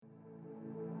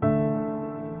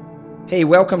Hey,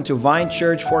 welcome to Vine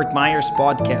Church Fort Myers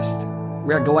podcast.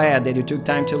 We are glad that you took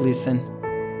time to listen.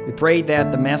 We pray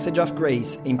that the message of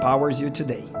grace empowers you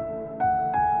today.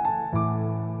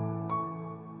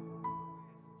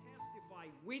 Testify,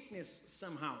 witness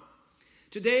somehow.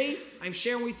 Today, I'm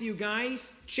sharing with you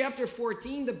guys chapter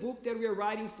 14, the book that we are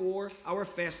writing for our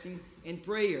fasting and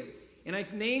prayer. And I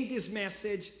named this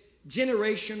message,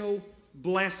 Generational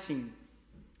Blessing.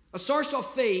 A source of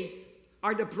faith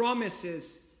are the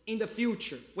promises in the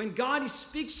future. When God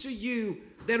speaks to you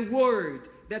that word,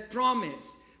 that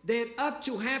promise, that up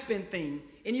to happen thing,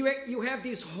 and you have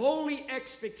this holy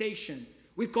expectation,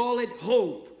 we call it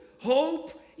hope.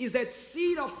 Hope is that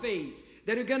seed of faith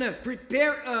that are going to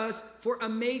prepare us for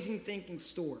amazing things in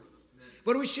store.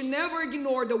 But we should never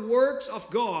ignore the works of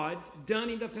God done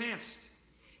in the past.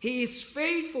 He is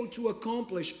faithful to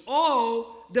accomplish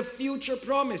all the future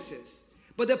promises.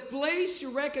 But the place you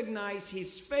recognize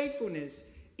His faithfulness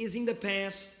is in the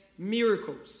past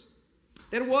miracles.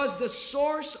 That was the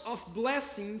source of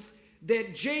blessings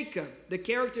that Jacob, the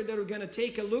character that we're going to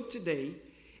take a look today,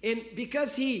 and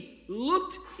because he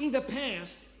looked in the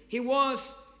past, he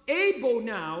was able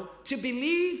now to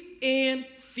believe in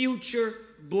future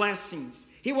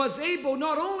blessings. He was able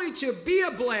not only to be a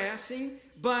blessing,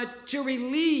 but to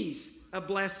release a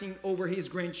blessing over his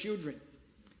grandchildren.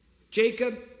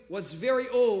 Jacob was very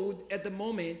old at the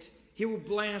moment he would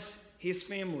bless his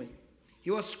family.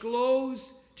 He was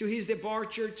close to his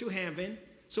departure to heaven,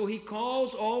 so he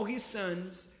calls all his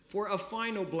sons for a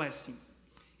final blessing.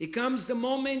 It comes the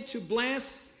moment to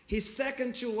bless his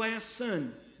second to last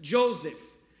son, Joseph,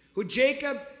 who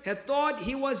Jacob had thought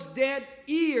he was dead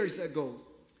years ago.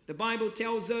 The Bible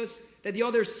tells us that the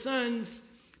other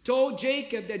sons told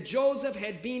Jacob that Joseph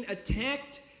had been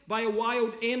attacked by a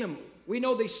wild animal. We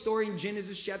know the story in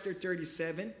Genesis chapter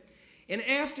 37. And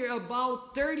after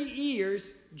about 30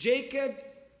 years, Jacob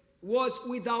was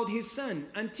without his son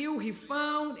until he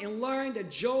found and learned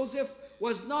that Joseph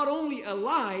was not only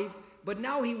alive, but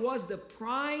now he was the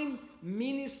prime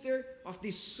minister of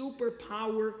this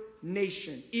superpower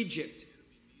nation, Egypt.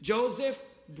 Joseph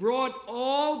brought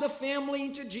all the family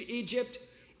into Egypt,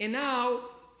 and now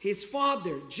his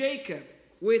father, Jacob,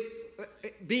 with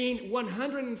being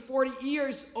 140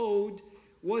 years old,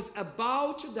 was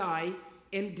about to die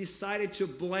and decided to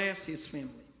bless his family.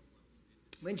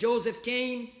 When Joseph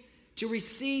came to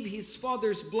receive his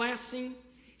father's blessing,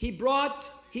 he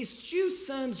brought his two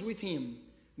sons with him,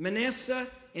 Manasseh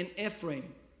and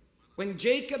Ephraim. When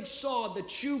Jacob saw the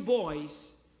two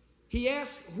boys, he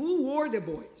asked, who were the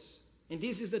boys? And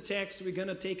this is the text we're going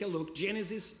to take a look.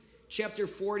 Genesis chapter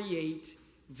 48,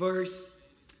 verse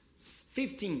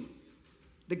 15.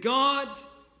 The God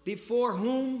before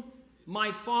whom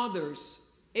my fathers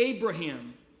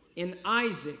Abraham and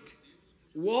Isaac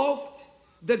walked,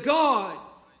 the God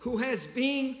who has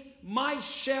been my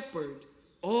shepherd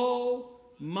all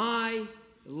my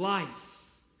life,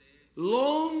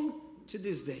 long to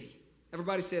this day.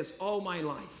 Everybody says, all my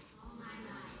life. All my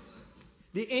life.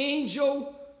 The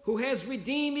angel who has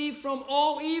redeemed me from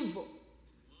all evil,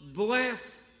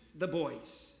 bless the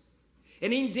boys.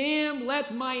 And in them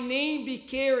let my name be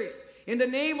carried, in the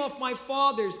name of my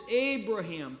fathers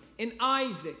Abraham and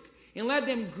Isaac, and let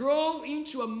them grow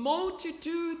into a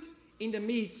multitude in the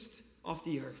midst of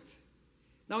the earth.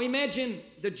 Now imagine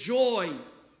the joy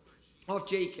of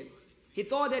Jacob. He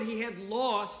thought that he had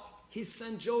lost his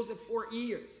son Joseph for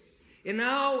years. And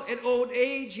now at old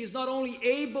age, he's not only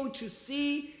able to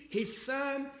see his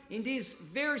son in this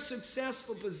very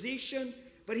successful position,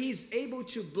 but he's able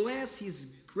to bless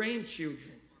his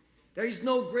grandchildren. There is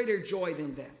no greater joy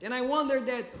than that. And I wonder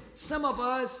that some of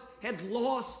us had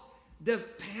lost the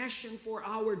passion for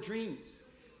our dreams.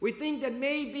 We think that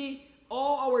maybe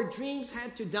all our dreams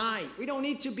had to die. We don't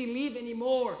need to believe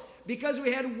anymore because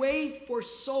we had waited for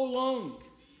so long.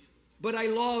 But I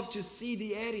love to see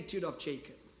the attitude of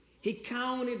Jacob. He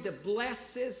counted the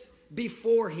blessings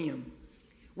before him.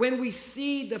 When we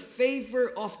see the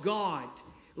favor of God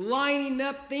lining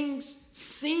up things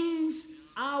since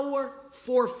our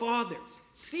forefathers,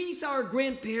 since our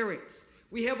grandparents,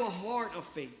 we have a heart of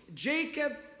faith.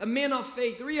 Jacob, a man of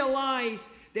faith, realized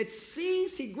that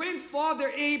since his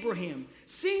grandfather Abraham,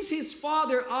 since his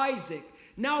father Isaac,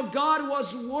 now God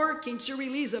was working to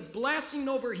release a blessing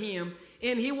over him,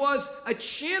 and he was a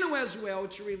channel as well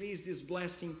to release this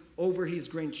blessing over his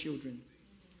grandchildren.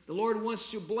 The Lord wants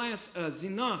to bless us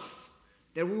enough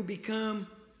that we'll become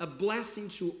a blessing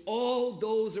to all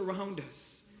those around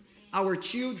us. Our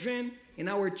children and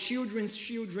our children's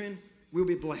children will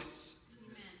be blessed.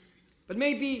 Amen. But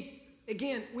maybe,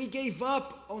 again, we gave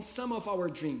up on some of our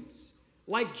dreams.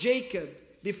 Like Jacob,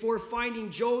 before finding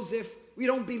Joseph, we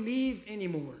don't believe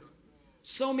anymore.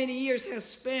 So many years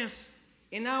has passed,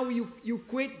 and now you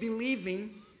quit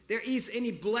believing there is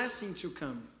any blessing to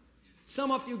come.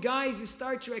 Some of you guys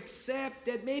start to accept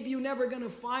that maybe you're never going to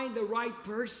find the right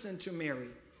person to marry,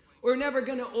 or never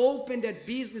going to open that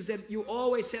business that you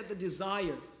always had the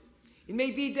desire. It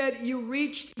may be that you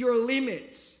reached your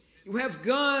limits. You have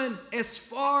gone as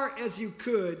far as you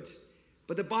could,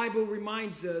 but the Bible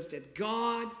reminds us that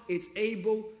God is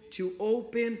able to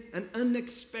open an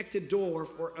unexpected door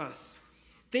for us.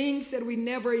 Things that we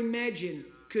never imagined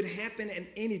could happen at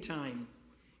any time.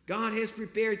 God has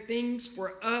prepared things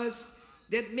for us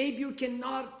that maybe you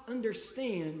cannot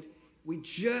understand. We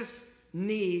just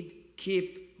need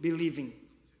keep believing.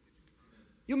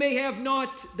 You may have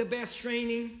not the best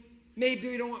training.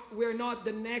 Maybe we're not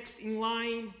the next in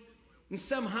line. And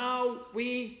somehow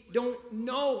we don't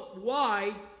know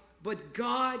why, but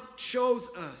God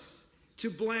chose us to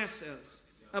bless us.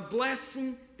 A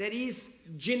blessing that is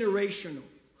generational.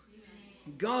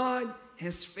 God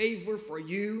has favor for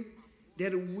you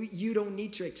that you don't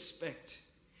need to expect.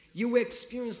 You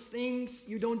experience things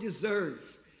you don't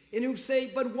deserve. And you say,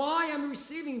 but why am I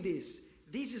receiving this?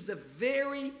 This is the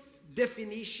very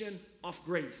definition of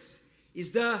grace.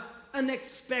 It's the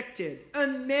unexpected,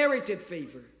 unmerited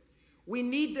favor. We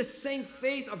need the same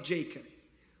faith of Jacob.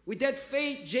 With that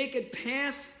faith, Jacob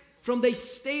passed from the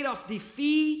state of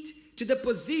defeat to the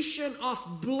position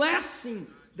of blessing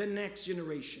the next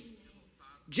generation.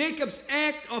 Jacob's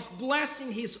act of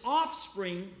blessing his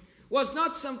offspring was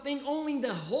not something only in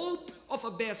the hope of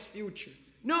a best future.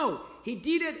 No, he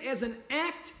did it as an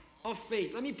act of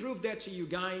faith. Let me prove that to you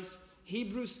guys.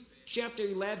 Hebrews chapter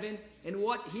 11. And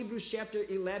what Hebrews chapter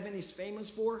 11 is famous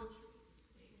for?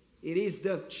 It is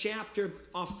the chapter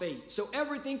of faith. So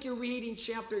everything you read in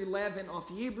chapter 11 of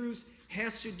Hebrews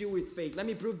has to do with faith. Let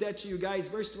me prove that to you guys.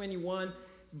 Verse 21.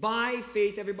 By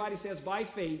faith, everybody says by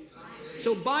faith. By faith.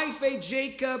 So by faith,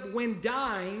 Jacob, when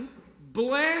dying,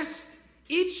 blessed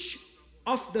each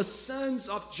of the sons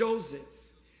of Joseph,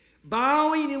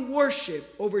 bowing in worship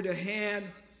over the head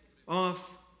of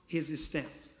his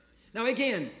staff. Now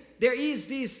again, there is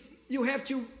this, you have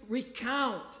to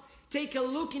recount, take a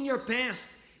look in your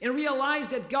past and realize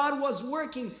that God was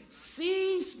working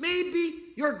since maybe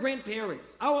your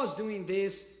grandparents. I was doing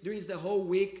this during the whole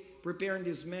week, preparing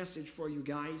this message for you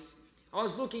guys. I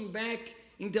was looking back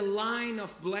in the line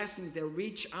of blessings that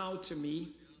reached out to me.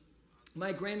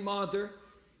 My grandmother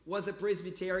was a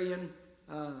Presbyterian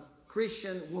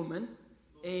Christian woman,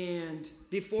 and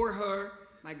before her,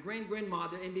 my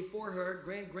great-grandmother, and before her,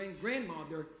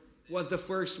 great-great-grandmother was the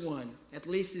first one. At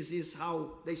least this is how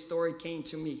the story came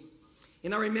to me.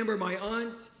 And I remember my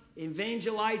aunt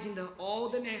evangelizing all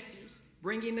the nephews,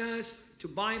 bringing us to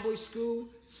Bible school,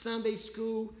 Sunday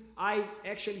school. I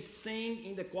actually sang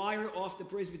in the choir of the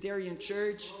Presbyterian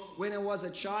church when I was a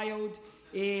child.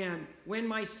 And when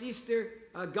my sister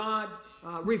got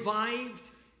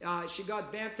revived, she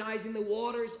got baptized in the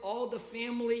waters. All the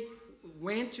family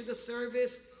went to the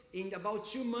service. In about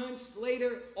 2 months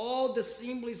later, all the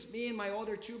assemblies, me and my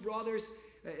other two brothers,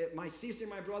 my sister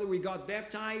and my brother, we got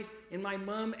baptized. And my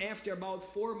mom, after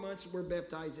about 4 months, were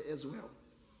baptized as well.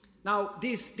 Now,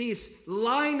 this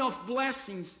line of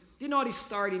blessings did not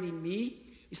start in me.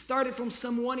 It started from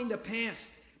someone in the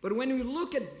past. But when we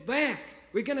look back,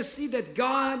 we're going to see that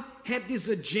God had this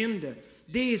agenda,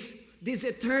 this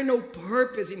eternal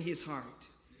purpose in his heart.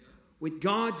 With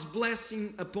God's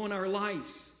blessing upon our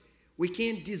lives, we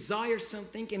can desire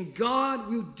something, and God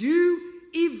will do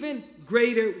even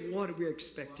greater what we're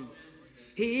expecting.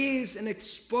 He is an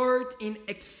expert in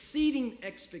exceeding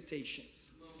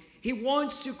expectations. He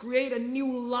wants to create a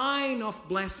new line of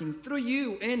blessing through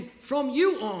you and from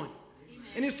you on. Amen.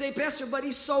 And you say, Pastor, but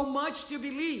it's so much to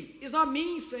believe. It's not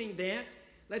me saying that.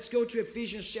 Let's go to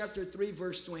Ephesians chapter 3,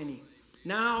 verse 20.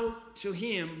 Now to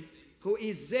him who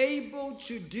is able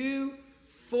to do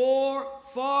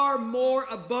far more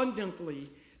abundantly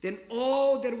than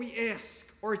all that we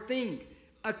ask or think,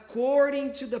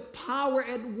 according to the power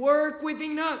at work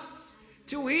within us.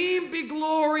 To him be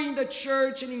glory in the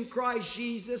church and in Christ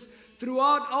Jesus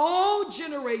throughout all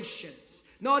generations.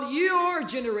 Not your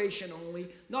generation only,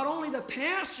 not only the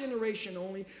past generation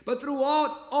only, but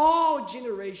throughout all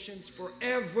generations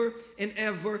forever and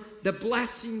ever. The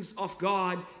blessings of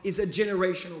God is a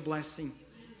generational blessing.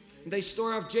 In the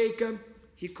story of Jacob,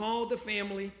 he called the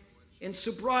family, and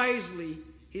surprisingly,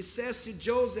 he says to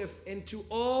Joseph and to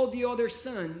all the other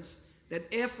sons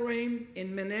that Ephraim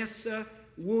and Manasseh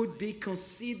would be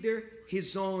considered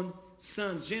his own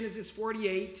sons. Genesis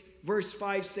 48 verse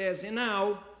 5 says, and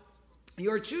now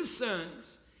your two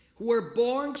sons who were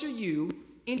born to you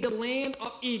in the land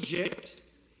of Egypt,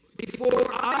 before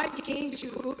I came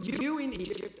to you in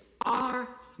Egypt, are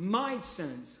my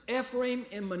sons. Ephraim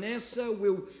and Manasseh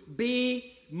will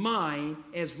be mine,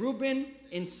 as Reuben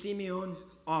and Simeon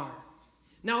are.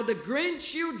 Now the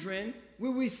grandchildren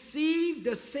will receive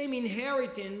the same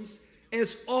inheritance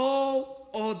as all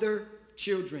other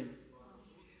children.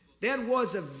 That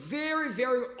was a very,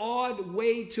 very odd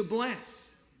way to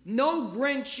bless. No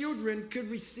grandchildren could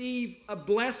receive a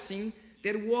blessing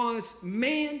that was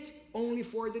meant only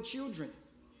for the children.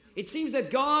 It seems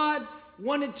that God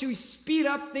wanted to speed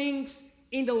up things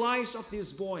in the lives of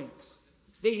these boys.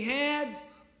 They had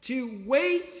to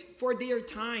wait for their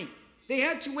time. They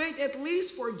had to wait at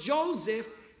least for Joseph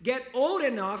get old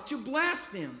enough to bless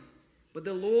them. But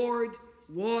the Lord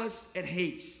was at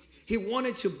haste. He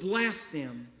wanted to bless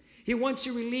them. He wants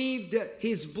to relieve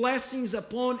his blessings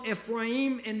upon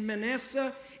Ephraim and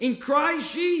Manasseh. In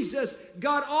Christ Jesus,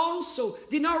 God also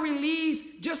did not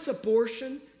release just a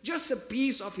portion, just a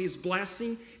piece of his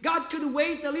blessing. God could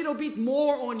wait a little bit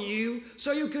more on you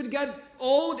so you could get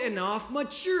old enough,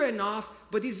 mature enough.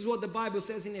 But this is what the Bible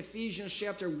says in Ephesians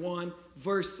chapter 1,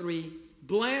 verse 3.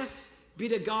 Blessed be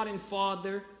the God and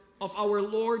Father of our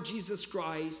Lord Jesus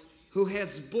Christ, who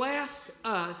has blessed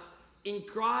us in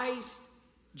Christ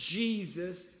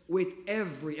Jesus with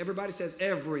everybody says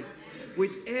every,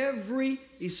 with every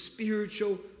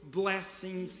spiritual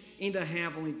blessings in the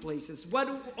heavenly places. But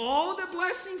all the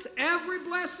blessings, every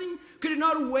blessing, could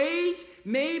not wait.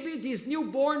 Maybe this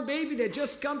newborn baby that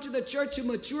just come to the church to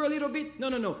mature a little bit.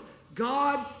 No.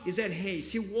 God is at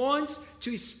haste. He wants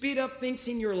to speed up things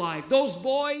in your life. Those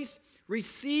boys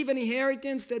receive an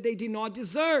inheritance that they did not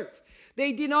deserve.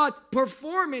 They did not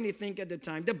perform anything at the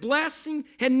time. The blessing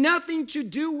had nothing to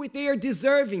do with their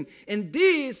deserving. And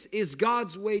this is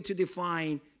God's way to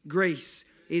define grace.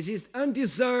 It is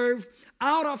undeserved,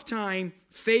 out of time,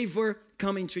 favor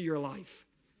coming to your life.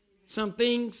 Some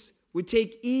things would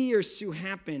take years to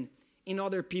happen in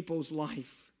other people's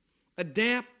life. A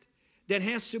debt that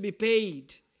has to be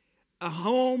paid. A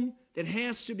home that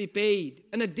has to be paid.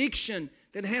 An addiction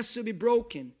that has to be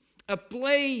broken. A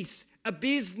place, a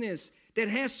business that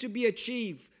has to be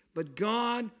achieved. But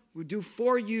God will do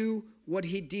for you what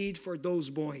he did for those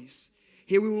boys.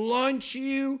 He will launch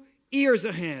you years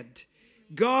ahead.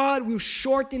 God will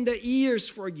shorten the years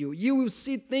for you. You will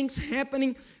see things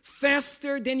happening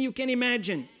faster than you can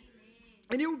imagine.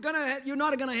 And you're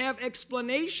not going to have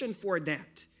explanation for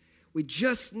that. We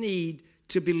just need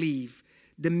to believe.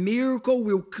 The miracle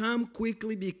will come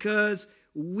quickly because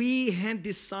we had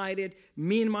decided,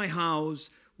 me and my house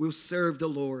will serve the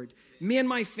Lord. Me and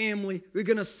my family, we're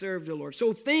going to serve the Lord.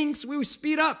 So things will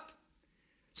speed up.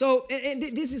 So and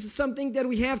this is something that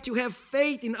we have to have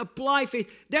faith in, apply faith.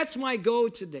 That's my goal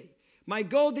today. My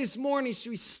goal this morning is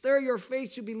to stir your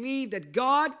faith to believe that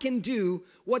God can do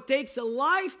what takes a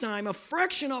lifetime, a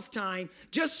fraction of time,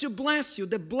 just to bless you.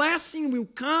 The blessing will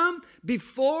come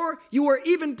before you are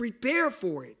even prepared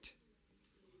for it.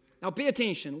 Now pay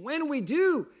attention. When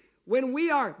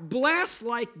we are blessed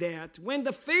like that, when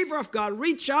the favor of God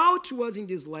reach out to us in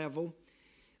this level,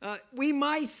 we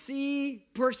might see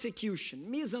persecution,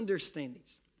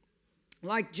 misunderstandings.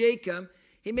 Like Jacob,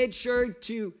 he made sure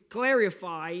to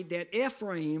clarify that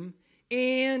Ephraim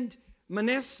and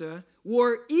Manasseh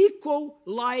were equal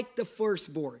like the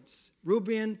firstborns,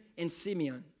 Reuben and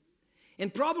Simeon.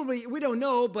 And probably, we don't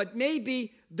know, but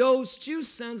maybe those two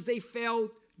sons, they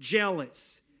felt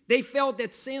jealous. They felt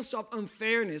that sense of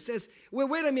unfairness. As, well,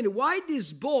 wait a minute, why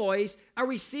these boys are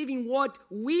receiving what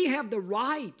we have the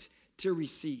right to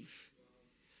receive?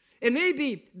 And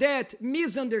maybe that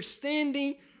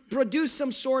misunderstanding produced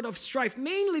some sort of strife,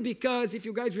 mainly because, if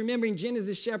you guys remember in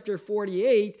Genesis chapter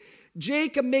 48,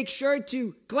 Jacob makes sure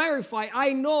to clarify,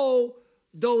 I know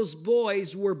those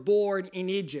boys were born in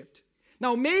Egypt.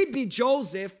 Now, maybe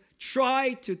Joseph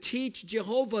tried to teach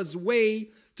Jehovah's way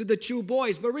to the two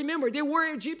boys, but remember, they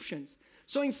were Egyptians.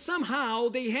 So somehow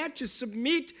they had to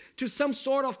submit to some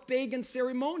sort of pagan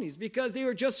ceremonies because they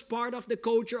were just part of the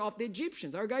culture of the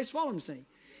Egyptians. Are you guys following what I'm saying?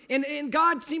 And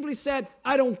God simply said,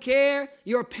 I don't care.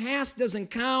 Your past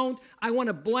doesn't count. I want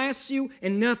to bless you,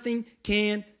 and nothing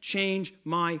can change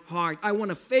my heart. I want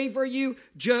to favor you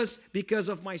just because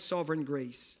of my sovereign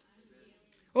grace.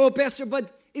 Oh, Pastor,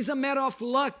 but it's a matter of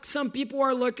luck. Some people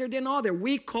are luckier than others.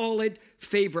 We call it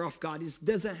favor of God. It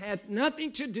doesn't have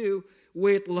nothing to do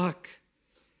with luck.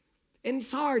 And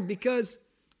it's hard because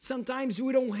sometimes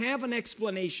we don't have an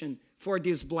explanation for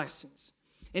these blessings.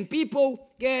 And people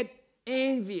get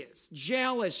envious,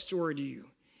 jealous toward you.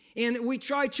 And we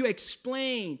try to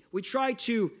explain, we try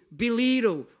to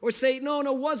belittle or say, no,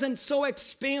 it wasn't so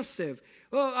expensive.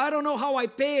 Oh, I don't know how I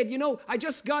paid. You know, I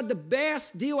just got the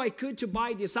best deal I could to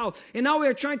buy this house. And now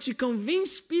we're trying to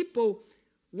convince people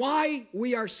why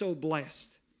we are so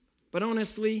blessed. But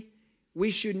honestly,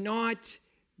 we should not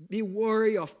be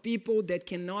worried of people that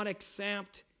cannot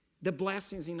accept the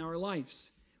blessings in our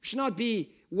lives. We should not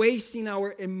be wasting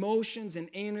our emotions and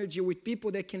energy with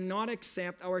people that cannot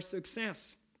accept our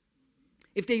success.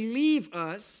 If they leave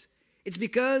us, it's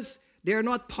because they are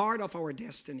not part of our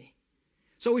destiny.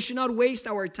 So we should not waste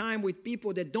our time with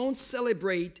people that don't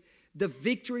celebrate the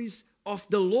victories of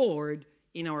the Lord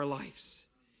in our lives.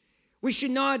 We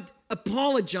should not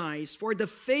apologize for the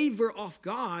favor of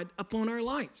God upon our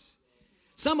lives.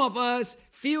 Some of us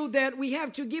feel that we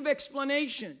have to give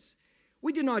explanations.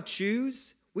 We did not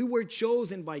choose. We were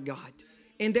chosen by God.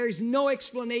 And there is no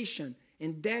explanation.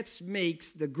 And that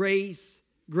makes the grace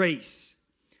grace.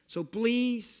 So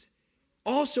please,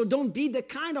 also don't be the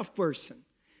kind of person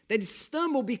that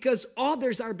stumble because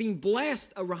others are being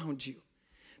blessed around you.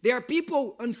 There are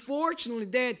people, unfortunately,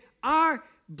 that are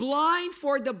blind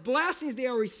for the blessings they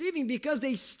are receiving because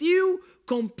they still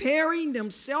comparing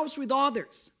themselves with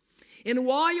others. And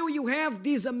while you have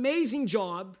this amazing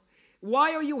job,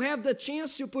 while you have the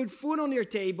chance to put food on your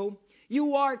table,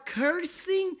 you are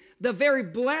cursing the very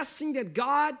blessing that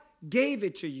God gave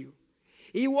it to you.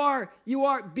 You are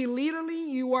belittling,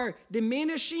 you are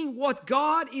diminishing what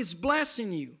God is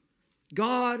blessing you.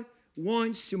 God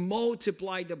wants to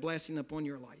multiply the blessing upon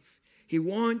your life. He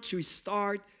wants to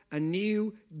start a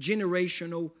new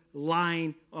generational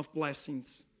line of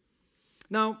blessings.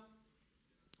 Now,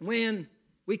 when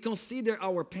we consider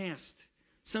our past,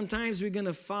 sometimes we're going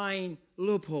to find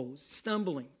loopholes,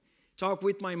 stumbling. Talk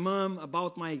with my mom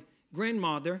about my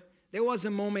grandmother. There was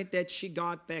a moment that she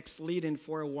got backslidden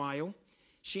for a while.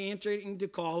 She entered into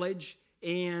college,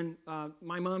 and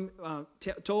my mom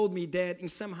told me that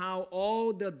somehow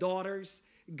all the daughters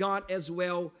got as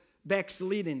well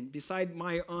backslidden, beside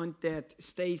my aunt that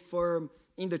stayed firm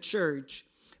in the church.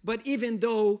 But even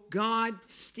though God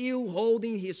still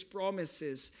holding his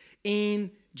promises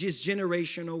in this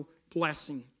generational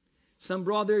blessing. Some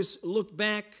brothers look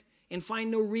back and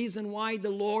find no reason why the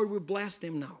Lord will bless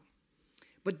them now.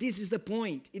 But this is the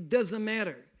point. It doesn't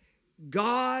matter.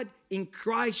 God in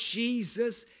Christ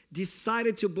Jesus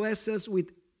decided to bless us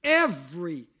with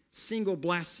every single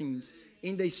blessings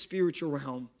in the spiritual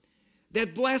realm.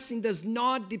 That blessing does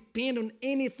not depend on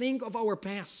anything of our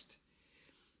past.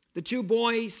 The two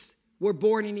boys were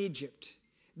born in Egypt.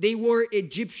 They were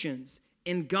Egyptians,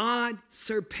 and God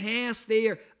surpassed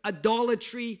their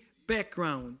idolatry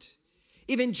background.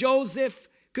 Even Joseph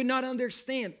could not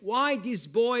understand why these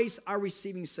boys are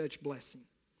receiving such blessing.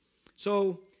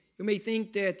 So you may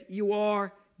think that you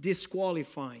are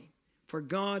disqualifying for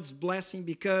God's blessing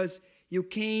because you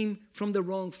came from the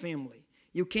wrong family.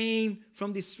 You came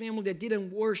from this family that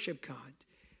didn't worship God.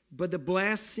 But the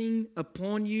blessing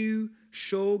upon you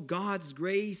show God's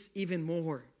grace even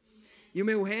more. You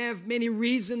may have many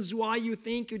reasons why you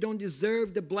think you don't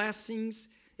deserve the blessings.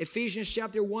 Ephesians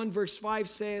chapter 1 verse 5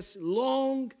 says,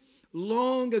 long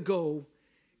ago,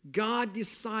 God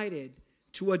decided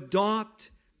to adopt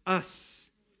us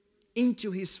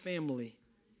into his family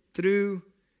through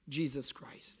Jesus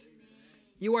Christ.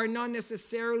 You are not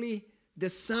necessarily the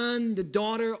son, the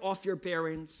daughter of your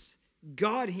parents.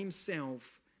 God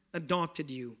himself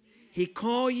adopted you. He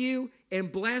called you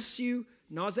and blessed you,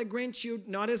 not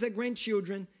as a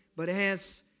grandchildren, but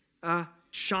as a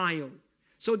child.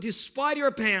 So despite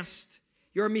your past,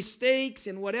 your mistakes,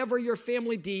 and whatever your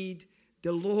family did,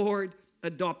 the Lord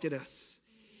adopted us.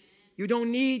 You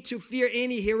don't need to fear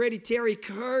any hereditary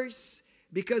curse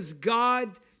because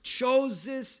God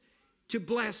chose to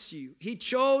bless you. He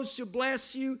chose to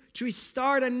bless you to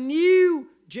start a new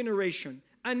generation,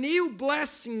 a new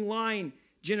blessing line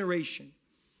generation.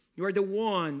 You are the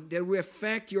one that will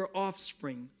affect your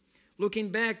offspring. Looking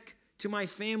back to my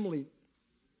family,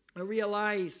 I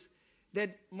realized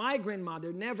that my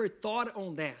grandmother never thought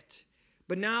on that.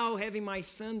 But now having my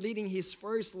son leading his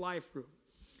first life group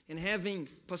and having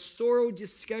pastoral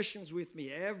discussions with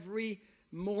me every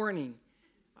morning,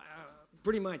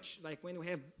 pretty much like when we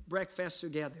have breakfast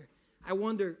together, I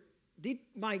wonder, did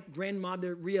my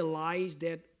grandmother realize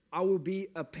that I will be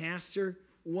a pastor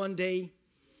one day?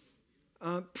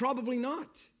 Probably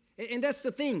not. And that's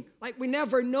the thing. Like, we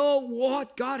never know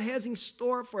what God has in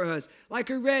store for us. Like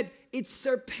I read, it's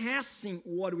surpassing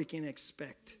what we can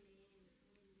expect.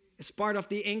 As part of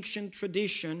the ancient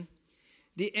tradition,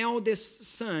 the eldest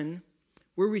son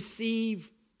will receive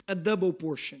a double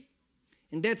portion.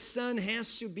 And that son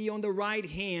has to be on the right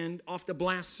hand of the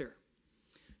blesser.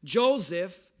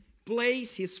 Joseph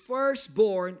placed his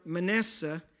firstborn,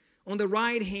 Manasseh, on the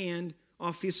right hand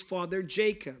of his father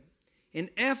Jacob, and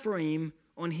Ephraim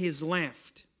on his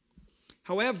left.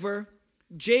 However,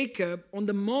 Jacob, on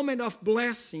the moment of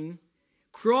blessing,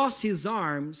 crossed his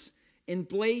arms and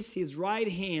placed his right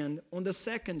hand on the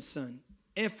second son,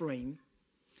 Ephraim,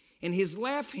 and his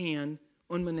left hand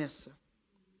on Manasseh.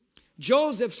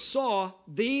 Joseph saw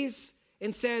this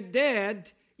and said,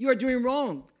 "Dad, you are doing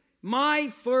wrong. My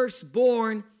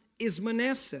firstborn is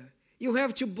Manasseh. You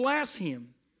have to bless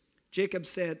him." Jacob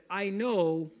said, "I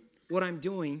know what I'm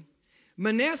doing.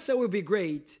 Manasseh will be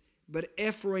great, but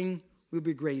Ephraim will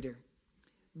be greater."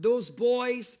 Those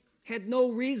boys had no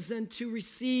reason to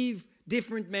receive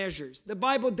different measures. The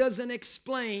Bible doesn't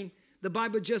explain. The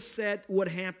Bible just said what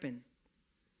happened.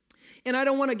 And I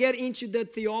don't want to get into the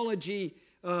theology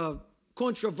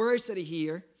controversy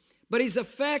here, but it's a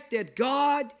fact that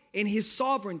God in his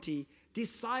sovereignty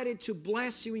decided to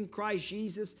bless you in Christ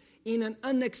Jesus in an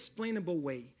unexplainable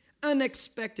way,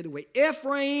 unexpected way.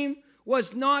 Ephraim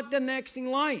was not the next in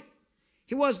line.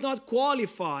 He was not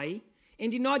qualified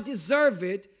and did not deserve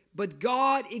it, but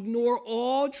God ignored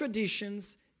all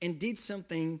traditions and did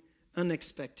something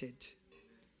unexpected.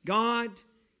 God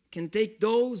can take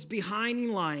those behind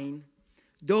in line,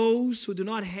 those who do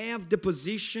not have the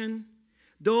position,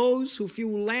 those who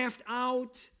feel left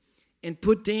out, and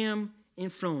put them in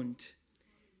front.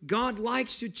 God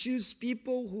likes to choose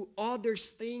people who other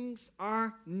things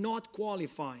are not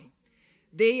qualified.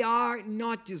 They are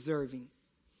not deserving.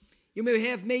 You may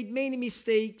have made many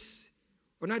mistakes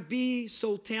or not be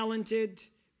so talented,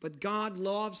 but God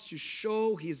loves to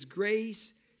show his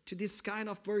grace to this kind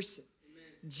of person. Amen.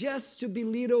 Just to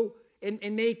belittle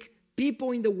and make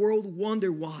people in the world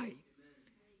wonder why. Amen.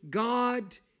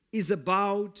 God is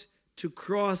about to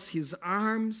cross his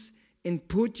arms and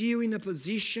put you in a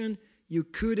position you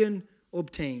couldn't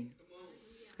obtain.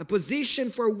 A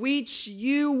position for which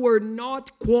you were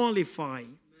not qualified,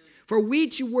 for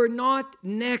which you were not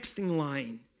next in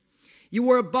line. You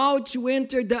were about to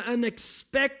enter the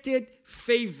unexpected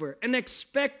favor,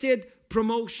 unexpected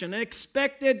promotion,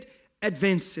 unexpected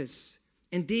advances.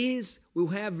 And these will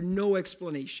have no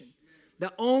explanation.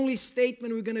 The only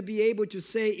statement we're going to be able to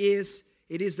say is,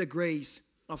 it is the grace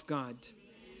of God.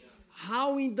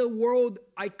 How in the world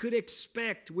I could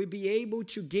expect we'd be able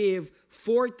to give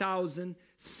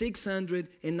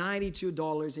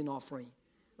 $4,692 in offering?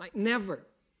 Like never.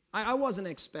 I wasn't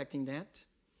expecting that.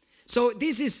 So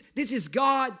this is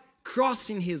God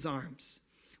crossing his arms.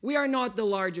 We are not the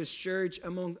largest church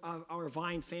among our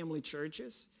Vine family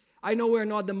churches. I know we're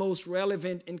not the most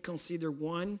relevant and considered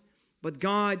one, but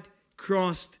God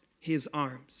crossed his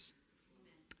arms.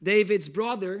 David's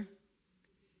brother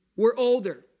were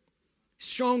older,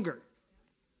 stronger,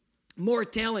 more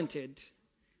talented,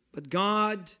 but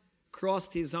God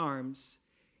crossed his arms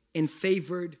and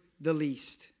favored the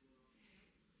least.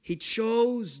 He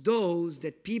chose those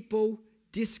that people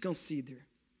disconsider.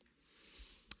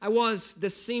 I was the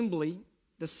sibling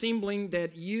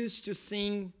that used to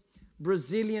sing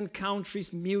Brazilian country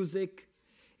music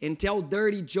and tell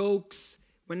dirty jokes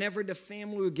whenever the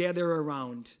family would gather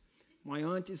around. My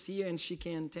aunt is here and she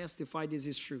can testify this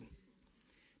is true.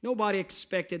 Nobody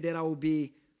expected that I would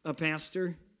be a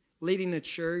pastor, leading a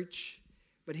church,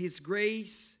 but his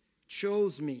grace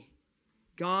chose me.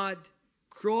 God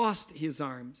crossed his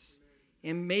arms,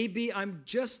 and maybe I'm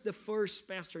just the first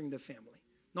pastor in the family,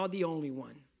 not the only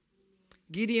one.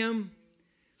 Gideon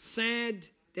said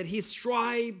that his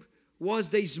tribe was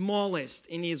the smallest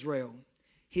in Israel,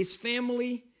 his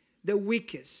family the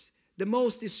weakest, the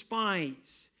most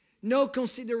despised, no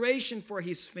consideration for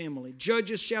his family.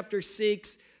 Judges chapter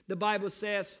 6, the Bible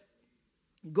says,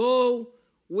 "Go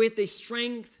with the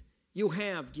strength you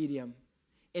have, Gideon,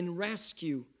 and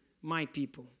rescue my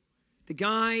people." The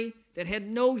guy that had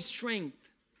no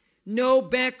strength, no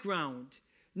background,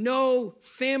 no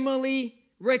family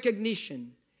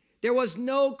recognition. There was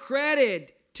no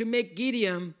credit to make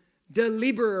Gideon the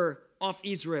liberer of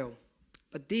Israel.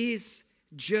 But this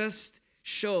just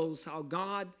shows how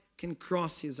God can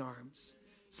cross his arms.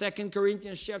 2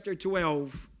 Corinthians chapter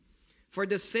 12. "For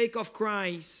the sake of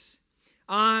Christ,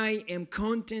 I am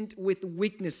content with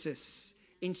weaknesses,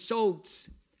 insults,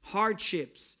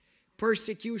 hardships,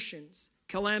 persecutions,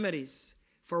 calamities.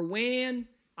 For when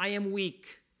I am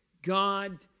weak,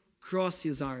 God crosses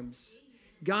his arms.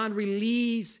 God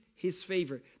release his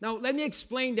favor." Now, let me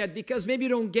explain that because maybe you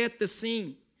don't get the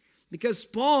scene. Because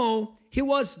Paul, he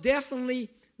was definitely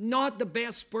not the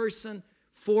best person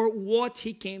for what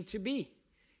he came to be.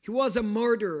 He was a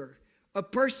murderer, a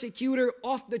persecutor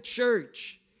of the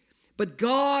church. But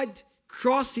God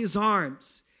crossed his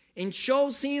arms and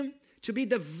chose him to be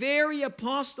the very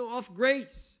apostle of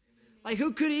grace. Like,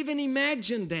 who could even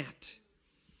imagine that?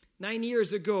 9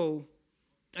 years ago,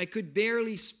 I could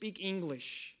barely speak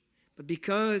English. But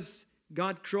because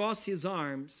God crossed His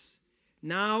arms,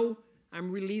 now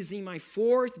I'm releasing my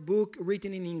 4th book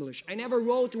written in English. I never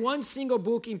wrote one single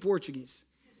book in Portuguese.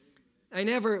 I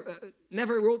never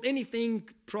wrote anything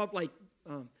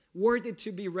worthy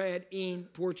to be read in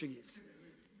Portuguese.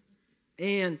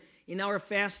 And in our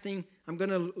fasting, I'm going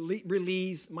to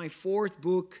release my 4th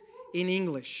book in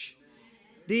English.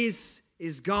 This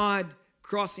is God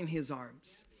crossing His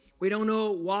arms. We don't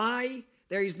know why.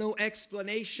 There is no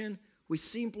explanation. We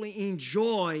simply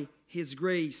enjoy His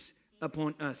grace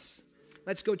upon us.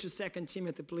 Let's go to 2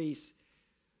 Timothy, please.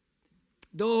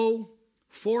 Though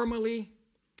formerly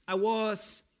I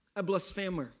was a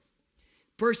blasphemer,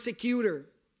 persecutor,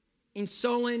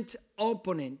 insolent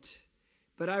opponent,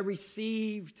 but I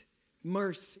received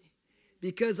mercy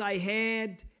because I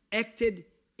had acted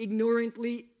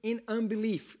ignorantly in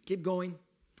unbelief. Keep going.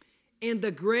 And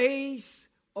the grace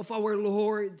of our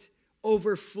Lord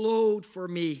overflowed for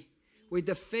me with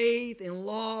the faith and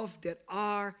love that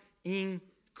are in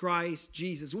Christ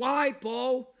Jesus. Why,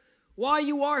 Paul? Why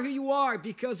you are who you are?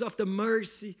 Because of the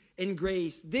mercy and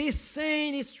grace. This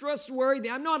saying is trustworthy.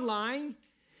 I'm not lying.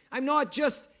 I'm not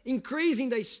just increasing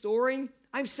the story.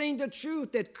 I'm saying the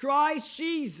truth that Christ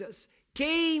Jesus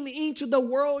came into the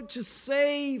world to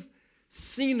save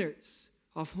sinners,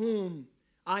 of whom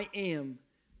I am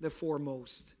the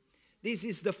foremost. This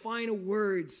is the final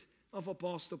words of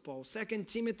Apostle Paul. 2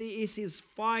 Timothy is his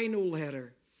final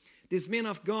letter. This man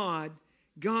of God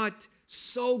got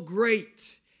so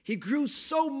great. He grew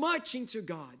so much into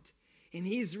God. And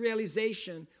his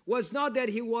realization was not that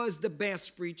he was the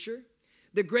best preacher,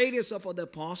 the greatest of all the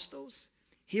apostles.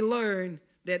 He learned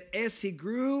that as he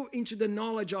grew into the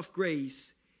knowledge of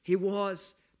grace, he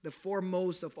was the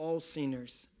foremost of all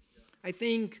sinners. I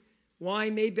think why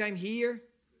maybe I'm here,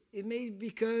 it may be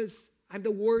because I'm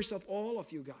the worst of all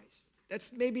of you guys.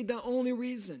 That's maybe the only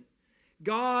reason.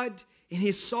 God, in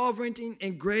His sovereignty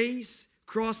and grace,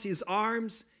 crossed His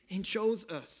arms and chose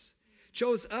us.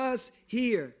 Chose us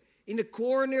here in the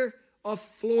corner of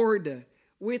Florida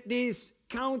with this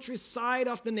countryside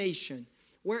of the nation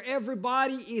where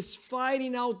everybody is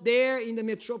fighting out there in the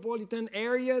metropolitan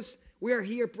areas. We are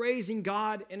here praising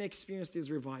God and experience this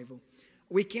revival.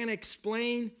 We can't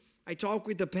explain. I talk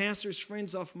with the pastors,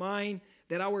 friends of mine,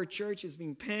 that our church is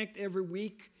being packed every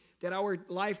week, that our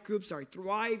life groups are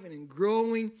thriving and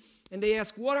growing. And they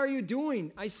ask, what are you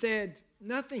doing? I said,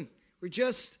 nothing. We're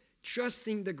just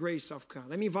trusting the grace of God.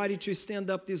 Let me invite you to stand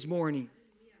up this morning,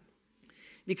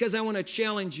 because I want to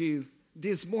challenge you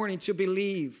this morning to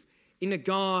believe in a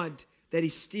God that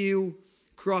is still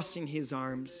crossing His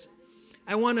arms.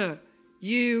 I want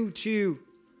you to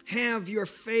have your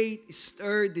faith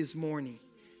stirred this morning,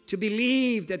 to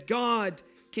believe that God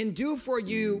can do for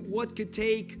you what could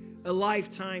take a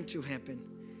lifetime to happen.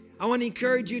 I want to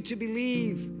encourage you to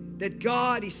believe that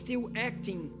God is still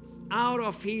acting out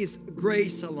of His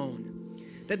grace alone,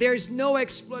 that there is no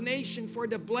explanation for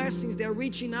the blessings that are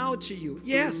reaching out to you.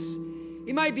 Yes,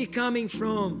 it might be coming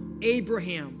from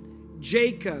Abraham,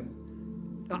 Jacob,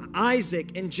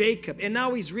 Isaac and Jacob, and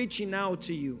now He's reaching out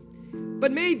to you.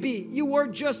 But maybe you were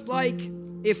just like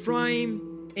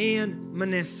Ephraim and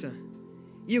Manasseh.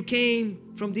 You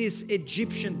came from this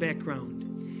Egyptian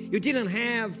background. You didn't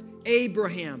have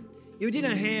Abraham. You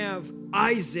didn't have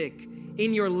Isaac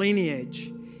in your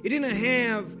lineage. You didn't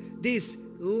have this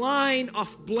line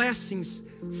of blessings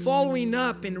following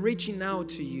up and reaching out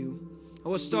to you. I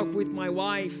was talking with my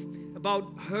wife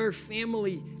about her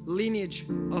family lineage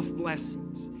of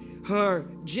blessings, her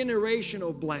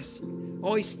generational blessing.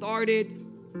 All started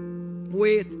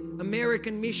with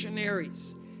American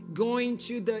missionaries going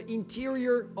to the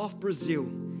interior of Brazil,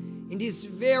 in this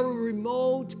very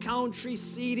remote country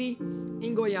city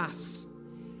in Goiás.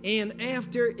 And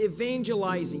after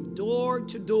evangelizing door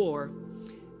to door,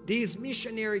 this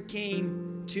missionary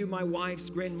came to my wife's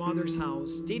grandmother's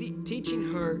house,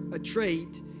 teaching her a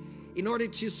trade in order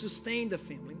to sustain the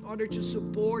family, in order to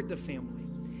support the family.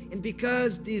 And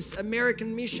because this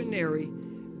American missionary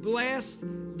blessed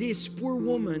this poor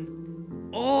woman,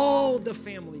 all the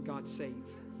family got saved.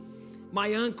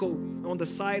 My uncle, on the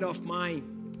side of my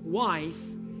wife,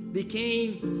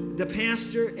 became the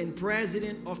pastor and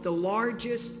president of the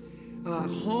largest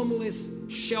homeless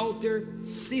shelter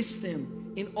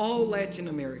system in all Latin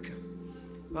America.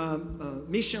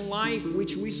 Mission Life,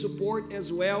 which we support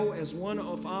as well as one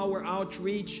of our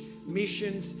outreach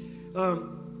missions,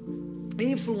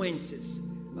 influences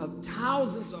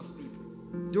thousands of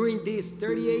people during these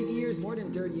 38 years, more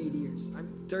than 38 years.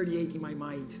 I'm 38 in my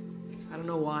mind. I don't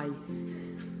know why.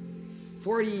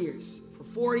 40 years, for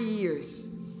 40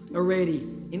 years already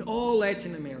in all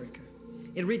Latin America,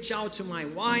 and reach out to my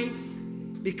wife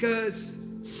because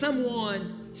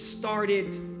someone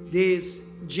started this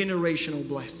generational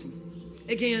blessing.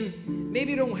 Again,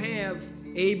 maybe you don't have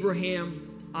Abraham,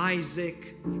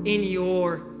 Isaac in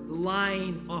your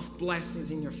line of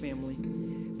blessings in your family,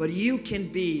 but you can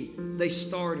be the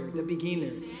starter, the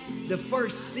beginner, the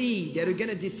first seed that are going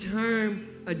to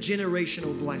determine a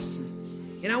generational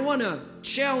blessing. And I want to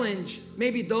challenge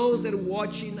maybe those that are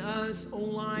watching us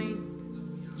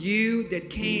online, you that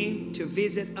came to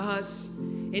visit us,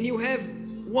 and you have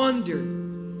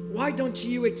wondered, why don't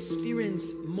you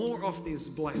experience more of these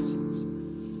blessings?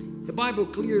 The Bible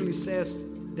clearly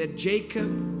says that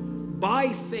Jacob, by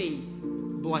faith,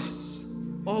 blessed.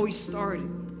 Always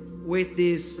started with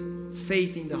this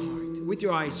faith in the heart. With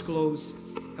your eyes closed,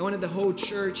 I wanted the whole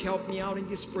church help me out in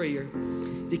this prayer,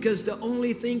 because the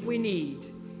only thing we need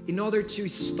in order to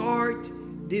start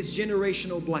this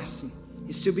generational blessing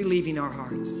is to believe in our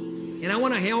hearts. And I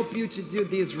want to help you to do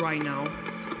this right now.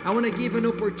 I want to give an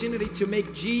opportunity to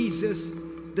make Jesus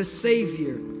the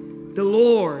Savior, the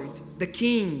Lord, the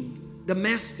King, the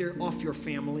Master of your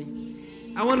family.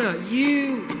 I want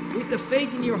you, with the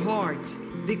faith in your heart,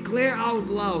 declare out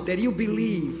loud that you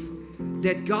believe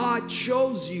that God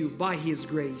chose you by His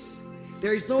grace.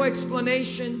 There is no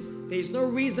explanation, there is no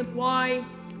reason why,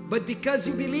 but because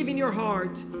you believe in your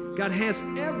heart, God has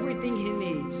everything He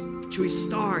needs to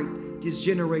start this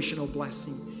generational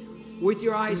blessing. With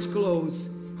your eyes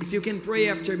closed, if you can pray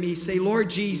after me, say, Lord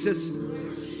Jesus,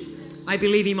 I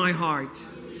believe in my heart,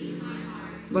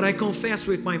 but I confess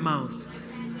with my mouth,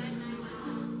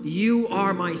 you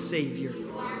are my Savior.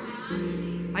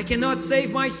 I cannot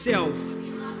save myself,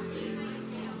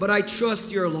 but I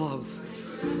trust your love.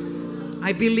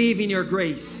 I believe in your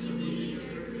grace.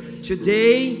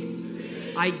 Today,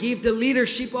 I give the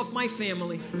leadership of my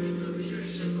family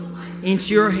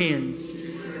into your hands.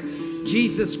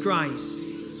 Jesus Christ,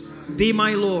 be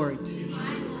my Lord.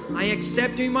 I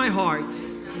accept you in my heart.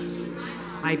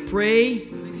 I pray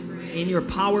in your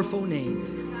powerful name.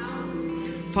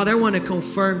 Father, I want to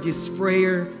confirm this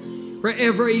prayer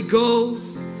wherever it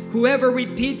goes. Whoever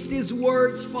repeats these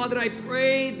words, Father, I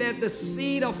pray that the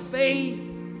seed of faith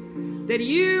that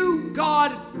you,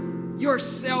 God,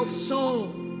 yourself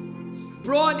sown,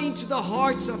 brought into the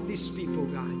hearts of these people,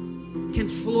 God, can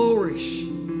flourish,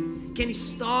 can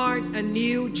start a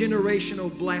new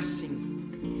generational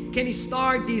blessing, can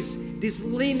start this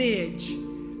lineage,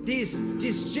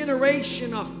 this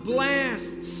generation of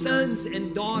blessed sons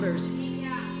and daughters.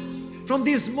 From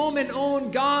this moment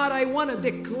on, God, I want to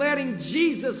declare in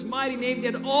Jesus' mighty name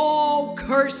that all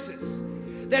curses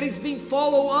that is being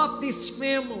followed up this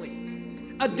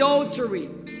family, adultery,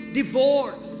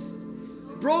 divorce,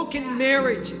 broken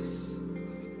marriages,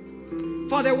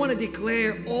 Father, I want to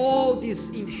declare all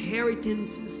these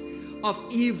inheritances of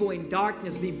evil and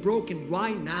darkness be broken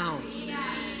right now.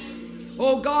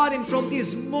 Oh God, and from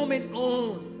this moment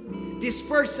on, this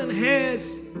person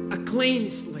has a clean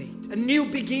slate, a new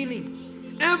beginning.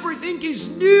 Everything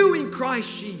is new in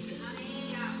Christ Jesus.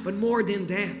 But more than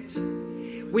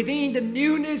that, within the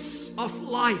newness of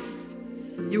life,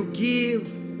 you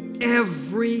give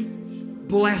every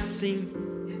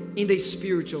blessing in the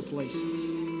spiritual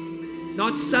places.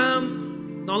 Not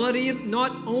some,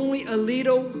 not only a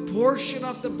little portion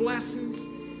of the blessings,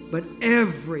 but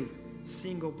every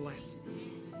single blessing.